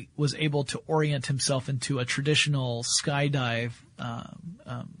 he was able to orient himself into a traditional skydive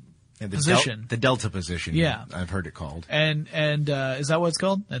position. The delta position. Yeah. I've heard it called. And is that what it's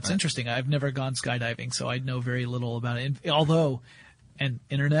called? That's interesting. I've never gone skydiving, so I know very little about it. Although, and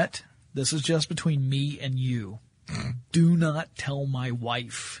internet, this is just between me and you. Do not tell my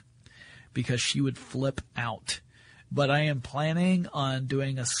wife, because she would flip out. But I am planning on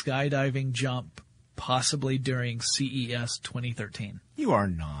doing a skydiving jump possibly during CES 2013. You are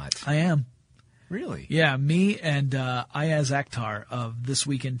not. I am. Really? Yeah, me and Ayaz Akhtar of This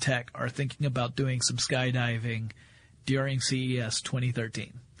Week in Tech are thinking about doing some skydiving during CES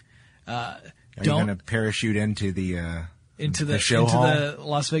 2013 Are you going to parachute into the show into hall? the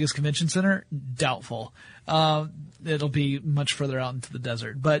Las Vegas Convention Center? Doubtful. It'll be much further out into the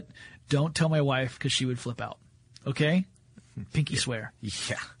desert. But don't tell my wife, because she would flip out. Okay? Pinky swear.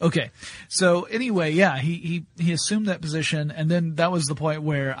 Yeah. Okay. So anyway, yeah, he assumed that position, and then that was the point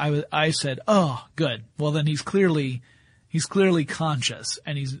where I said, oh, good. Well, then he's clearly conscious,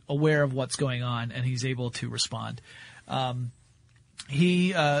 and he's aware of what's going on, and he's able to respond.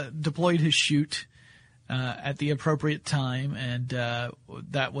 He deployed his chute at the appropriate time, and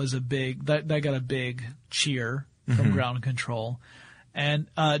that was that got a big cheer from ground control. And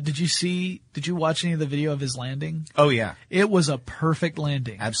did you watch any of the video of his landing? Oh yeah. It was a perfect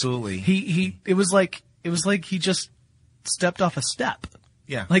landing. Absolutely. It was like he just stepped off a step.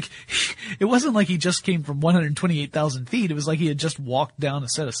 Yeah. Like, it wasn't like he just came from 128,000 feet. It was like he had just walked down a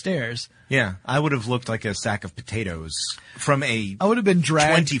set of stairs. Yeah. I would have looked like a sack of potatoes from a I would have been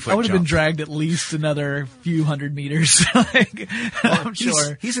dragged 20-foot I would have been jump. dragged at least another few hundred meters. I'm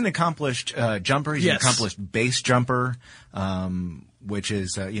sure. He's an accomplished jumper. He's an accomplished base jumper, which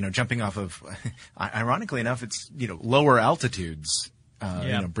is, jumping off of, ironically enough, it's, lower altitudes,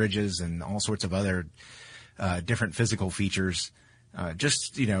 bridges and all sorts of other different physical features.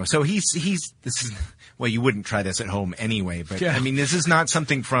 So this is, well, you wouldn't try this at home anyway, but I mean, this is not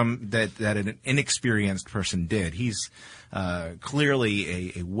something that an inexperienced person did. He's,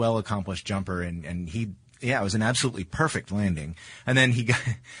 clearly a well-accomplished jumper, and it was an absolutely perfect landing. And then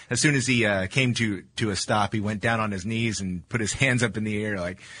as soon as he, came to a stop, he went down on his knees and put his hands up in the air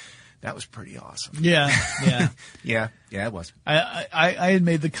like, that was pretty awesome. Yeah. Yeah, it was. I had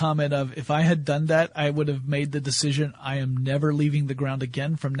made the comment of, if I had done that, I would have made the decision, I am never leaving the ground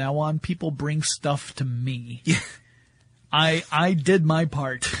again. From now on, people bring stuff to me. Yeah. I did my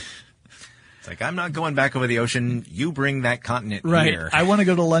part. It's like, I'm not going back over the ocean. You bring that continent here. I want to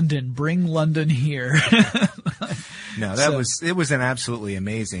go to London. Bring London here. No, it was an absolutely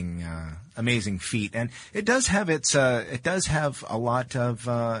amazing feat, and it does have a lot of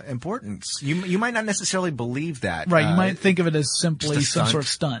importance. You might not necessarily believe that, right? You might think of it as simply some stunt. sort of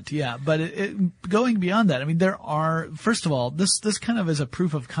stunt, yeah. But going beyond that, I mean, first of all, this kind of is a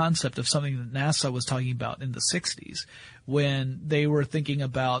proof of concept of something that NASA was talking about in the 60s when they were thinking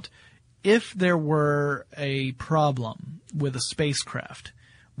about if there were a problem with a spacecraft.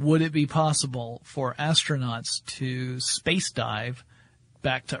 Would it be possible for astronauts to space dive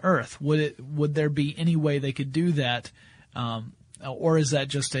back to Earth? Would there be any way they could do that, or is that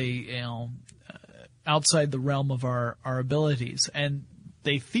just outside the realm of our abilities? And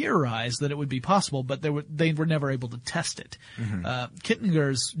they theorized that it would be possible, but they were never able to test it. Mm-hmm.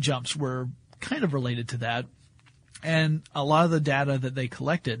 Kittinger's jumps were kind of related to that, and a lot of the data that they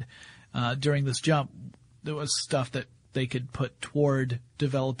collected during this jump, there was stuff that they could put toward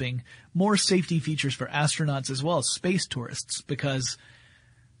developing more safety features for astronauts as well as space tourists, because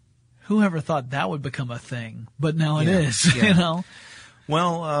whoever thought that would become a thing? But now it is,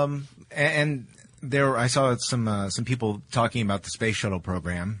 Well, and there I saw some people talking about the space shuttle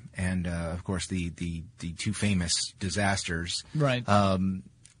program, and of course the two famous disasters. Right.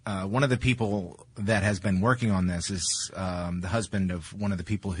 One of the people that has been working on this is the husband of one of the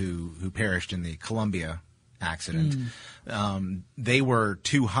people who perished in the Columbia accident. They were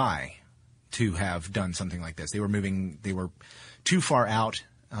too high to have done something like this. They were too far out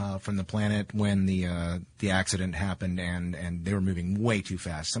from the planet when the accident happened, and they were moving way too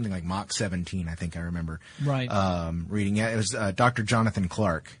fast. Something like Mach 17, I think I remember. Right. Reading it. It was Dr. Jonathan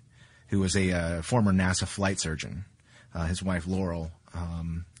Clark, who was a former NASA flight surgeon. His wife Laurel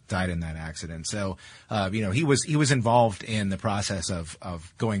died in that accident. So, he was involved in the process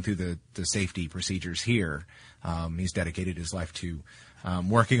of going through the safety procedures here. He's dedicated his life to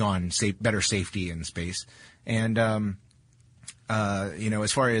working on better safety in space. And,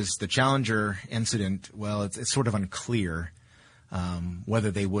 as far as the Challenger incident, well, it's sort of unclear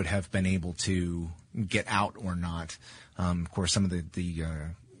whether they would have been able to get out or not. Of course, some of the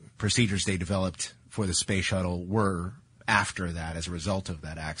procedures they developed for the space shuttle were after that as a result of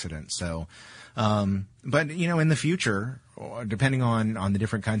that accident. So, but in the future, depending on the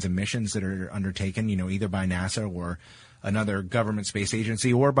different kinds of missions that are undertaken, either by NASA or another government space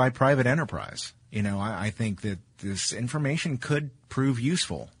agency or by private enterprise, I think that this information could prove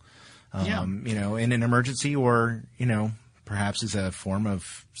useful, in an emergency or, perhaps as a form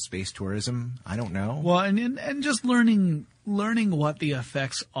of space tourism. I don't know. Well, and just learning what the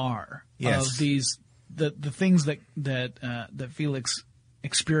effects are of these, the things that Felix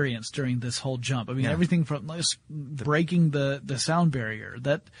experienced during this whole jump. I mean, everything from breaking the sound barrier,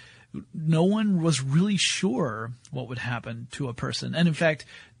 that no one was really sure what would happen to a person. And in fact,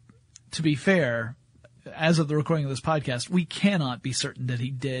 to be fair, as of the recording of this podcast, we cannot be certain that he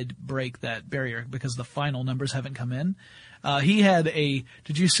did break that barrier because the final numbers haven't come in. He had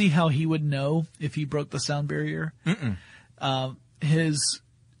did you see how he would know if he broke the sound barrier? Mm-mm. So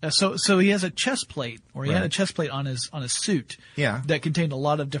he has a chest plate, or he had Right. a chest plate on his suit. Yeah. That contained a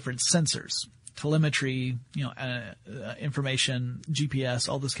lot of different sensors, telemetry, information, GPS,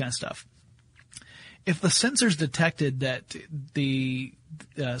 all this kind of stuff. If the sensors detected that the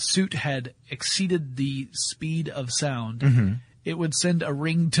suit had exceeded the speed of sound, it would send a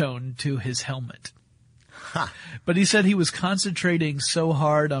ringtone to his helmet. But he said he was concentrating so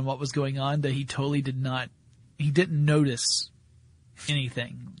hard on what was going on that he totally didn't notice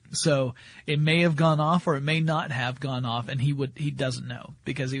anything. So it may have gone off or it may not have gone off, and he doesn't know,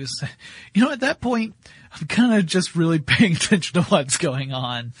 because he was, at that point, I'm kind of just really paying attention to what's going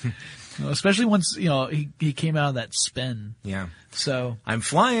on. Especially once, he came out of that spin. Yeah. So I'm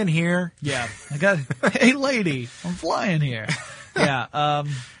flying here. yeah, hey lady, I'm flying here. Yeah.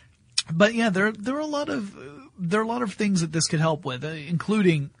 But yeah, there are a lot of things that this could help with,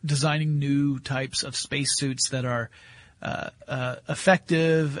 including designing new types of spacesuits that are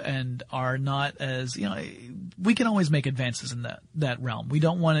effective and are not as, we can always make advances in that realm. We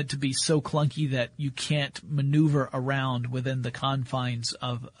don't want it to be so clunky that you can't maneuver around within the confines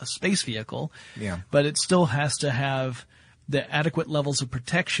of a space vehicle. Yeah. But it still has to have the adequate levels of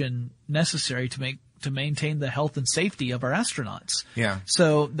protection necessary to maintain the health and safety of our astronauts. Yeah.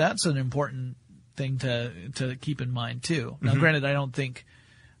 So that's an important thing to keep in mind too. Now, granted, I don't think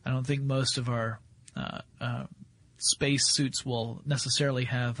most of our space suits will necessarily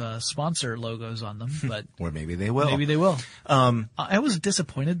have sponsor logos on them, but Or maybe they will. maybe they will. I was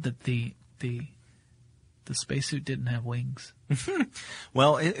disappointed that the spacesuit didn't have wings.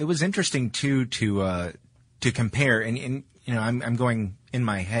 Well, it was interesting too to compare, and I'm going in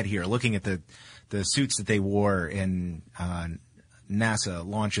my head here, looking at the suits that they wore in NASA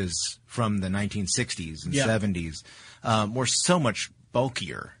launches from the 1960s and 70s were so much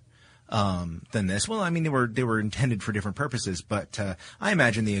bulkier than this. Well, I mean, they were intended for different purposes, but I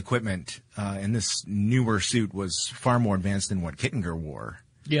imagine the equipment in this newer suit was far more advanced than what Kittinger wore.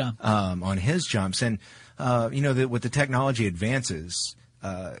 Yeah. On his jumps, and with the technology advances,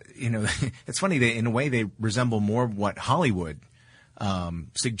 it's funny, they in a way they resemble more what Hollywood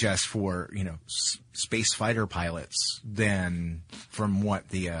suggests for space fighter pilots than from what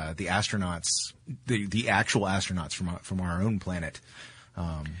the astronauts, the actual astronauts from our own planet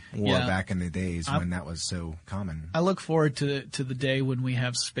wore back in the days when that was so common. I look forward to the day when we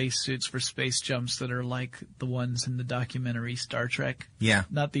have spacesuits for space jumps that are like the ones in the documentary Star Trek. Yeah.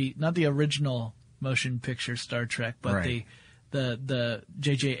 Not the original motion picture Star Trek, but Right. the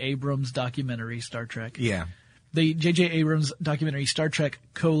J.J. Abrams documentary Star Trek. Yeah. The J.J. Abrams documentary Star Trek: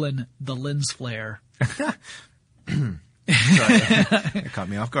 The Lens Flare. Sorry, it caught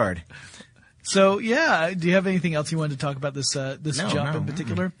me off guard. So yeah, do you have anything else you wanted to talk about this jump in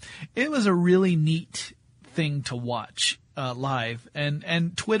particular? It was a really neat thing to watch live,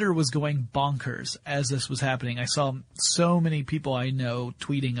 and Twitter was going bonkers as this was happening. I saw so many people I know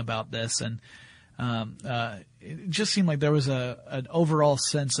tweeting about this, and it just seemed like there was an overall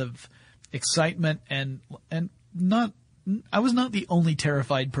sense of excitement and I was not the only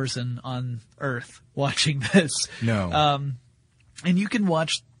terrified person on Earth watching this. No. And you can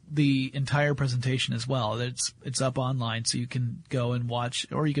watch the entire presentation as well. It's up online, so you can go and watch,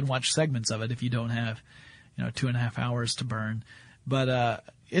 or you can watch segments of it if you don't have, 2.5 hours to burn. But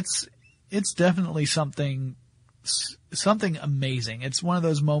it's definitely something amazing. It's one of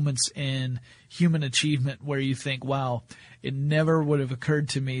those moments in human achievement where you think, wow, it never would have occurred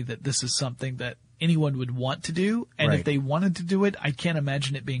to me that this is something that anyone would want to do. And Right. if they wanted to do it, I can't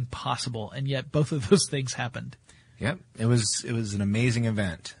imagine it being possible. And yet both of those things happened. Yep. It was an amazing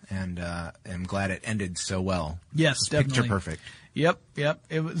event, and I'm glad it ended so well. Yes, It's definitely. picture perfect. Yep.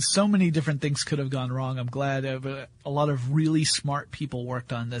 It was so many different things could have gone wrong. I'm glad a lot of really smart people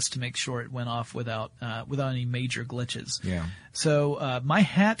worked on this to make sure it went off without any major glitches. Yeah. So my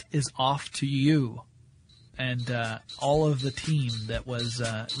hat is off to you and all of the team that was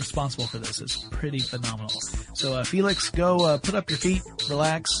responsible for this. It's pretty phenomenal. So Felix, go put up your feet,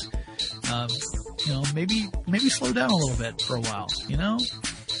 relax. Maybe slow down a little bit for a while.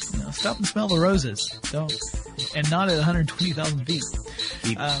 Stop and smell the roses. Don't, and not at 120,000 feet.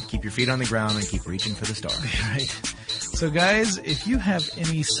 Keep your feet on the ground and keep reaching for the stars. Right. So guys, if you have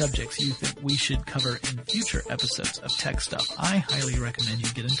any subjects you think we should cover in future episodes of Tech Stuff, I highly recommend you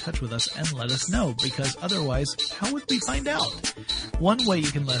get in touch with us and let us know, because otherwise, how would we find out? One way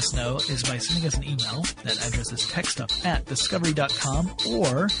you can let us know is by sending us an email. That address is techstuff@discovery.com,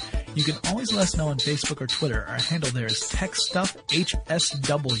 or you can always let us know on Facebook or Twitter. Our handle there is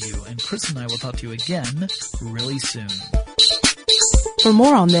TechStuffHSW, and Chris and I will talk to you again really soon. For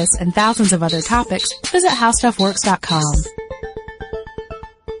more on this and thousands of other topics, visit howstuffworks.com.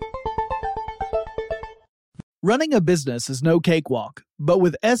 Running a business is no cakewalk, but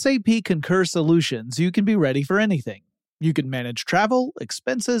with SAP Concur Solutions, you can be ready for anything. You can manage travel,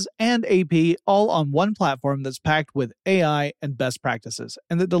 expenses, and AP all on one platform that's packed with AI and best practices,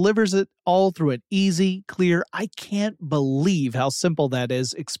 and that delivers it all through an easy, clear, I can't believe how simple that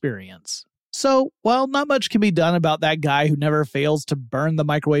is experience. So, while not much can be done about that guy who never fails to burn the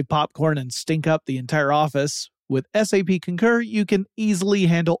microwave popcorn and stink up the entire office, with SAP Concur, you can easily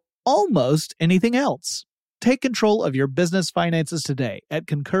handle almost anything else. Take control of your business finances today at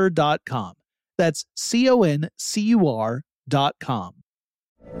Concur.com. That's CONCUR.com.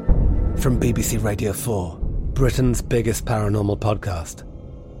 From BBC Radio 4, Britain's biggest paranormal podcast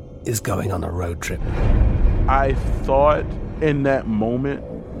is going on a road trip. I thought in that moment,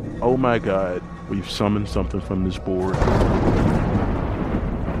 oh my God, we've summoned something from this board.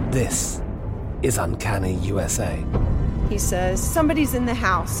 This is Uncanny USA. He says, somebody's in the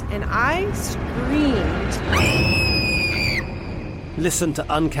house, and I screamed. Listen to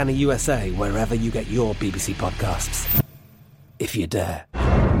Uncanny USA wherever you get your BBC podcasts, if you dare.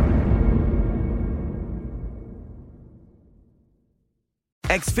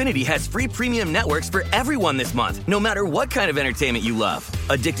 Xfinity has free premium networks for everyone this month, no matter what kind of entertainment you love.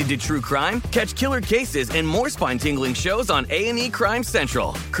 Addicted to true crime? Catch killer cases and more spine-tingling shows on A&E Crime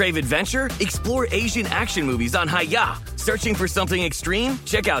Central. Crave adventure? Explore Asian action movies on Hi-YAH. Searching for something extreme?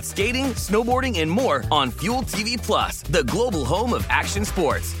 Check out skating, snowboarding, and more on Fuel TV Plus, the global home of action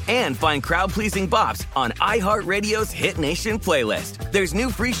sports. And find crowd-pleasing bops on iHeartRadio's Hit Nation playlist. There's new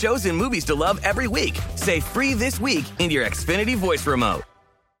free shows and movies to love every week. Say free this week in your Xfinity voice remote.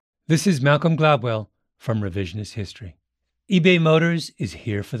 This is Malcolm Gladwell from Revisionist History. eBay Motors is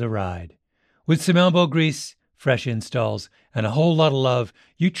here for the ride. With some elbow grease, fresh installs, and a whole lot of love,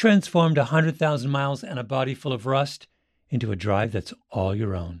 you transformed 100,000 miles and a body full of rust into a drive that's all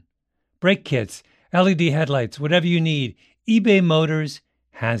your own. Brake kits, LED headlights, whatever you need, eBay Motors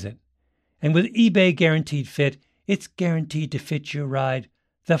has it. And with eBay Guaranteed Fit, it's guaranteed to fit your ride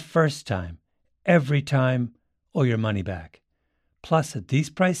the first time, every time, or your money back. Plus, at these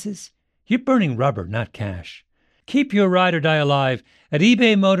prices, you're burning rubber, not cash. Keep your ride or die alive at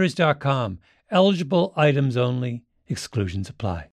ebaymotors.com. Eligible items only. Exclusions apply.